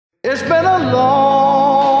It's been a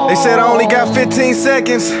long. They said I only got 15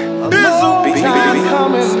 seconds. Bizzle. Time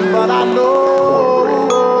coming, but I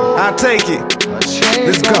know I'll take it.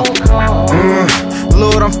 Let's go.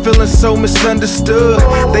 Lord, I'm feeling so misunderstood.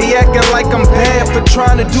 They acting like I'm bad for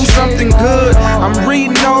trying to do something good. I'm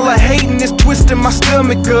reading all the hating, it's twisting my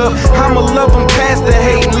stomach up. I'ma love them past the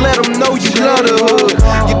hate and let them know you love the hood.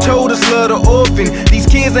 You told us love the orphan. These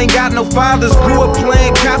kids ain't got no fathers. Grew up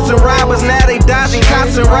playing cops and robbers, now they dodging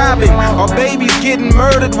cops and robbing. Our babies getting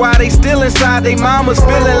murdered while they still inside they mamas,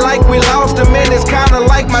 feeling like we lost them, and it's kinda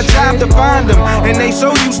like my job to find them. And they so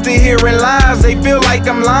used to hearing lies, they feel like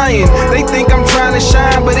I'm lying. They think I'm trying to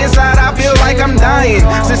shine, but inside I feel like I'm dying.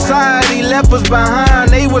 Society left us behind,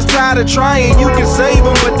 they was tired of trying. You can save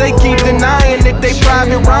them, but they keep denying that they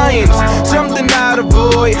private Ryans. Something out of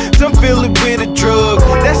void, some fill it with a drug.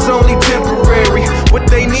 That's only temporary, what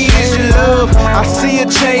they need is your love. I see a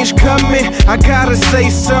change coming, I gotta say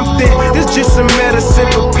something. It's just some medicine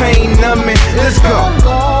for pain numbing. Let's go.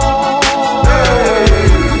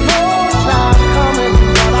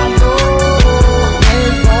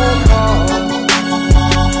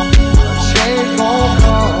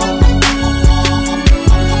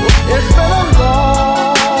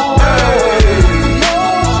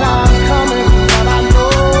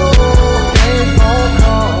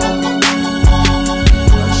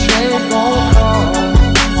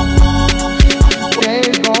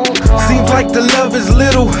 Like the love is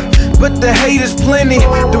little, but the hate is plenty.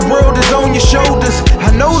 The world is on your shoulders, I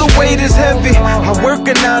know the weight is heavy. I work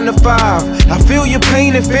a 9 to 5, I feel your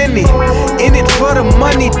pain if any. In it for the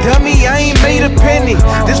money, dummy, I ain't made a penny.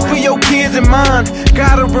 This for your kids and mine,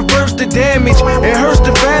 gotta reverse the damage. It hurts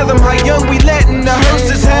to fathom how young we letting the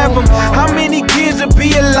hearses have them. How many kids would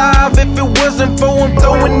be alive if it wasn't for them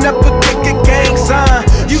throwing up a kick a gang sign?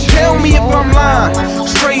 You tell me if I'm lying,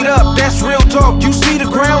 straight up, that's real talk. You see the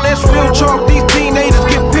ground, that's real chalk. These teenagers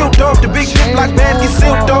get built off, the big shit like bags get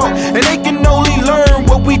sealed off. And they can only learn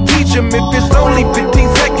what we teach them. If it's only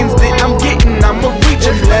 15 seconds that I'm getting, I'ma reach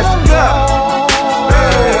them. Let's go.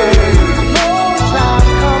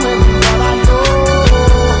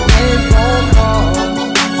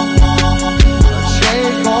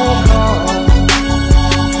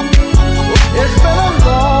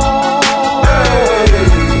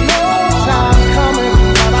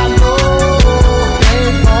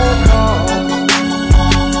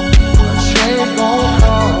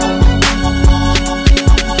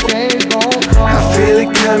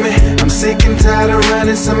 I'm sick and tired of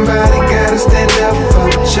running, somebody gotta stand up for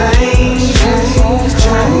change.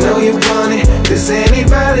 I know you want it, does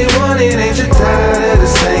anybody want it? Ain't you tired of the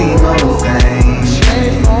same old thing?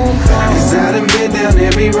 Cause I done been down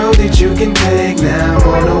every road that you can take. Now I'm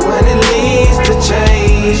on the one that leads to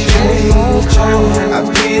change. I've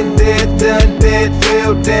been there, done that,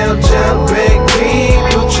 fell down, jumped back,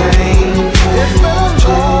 people change.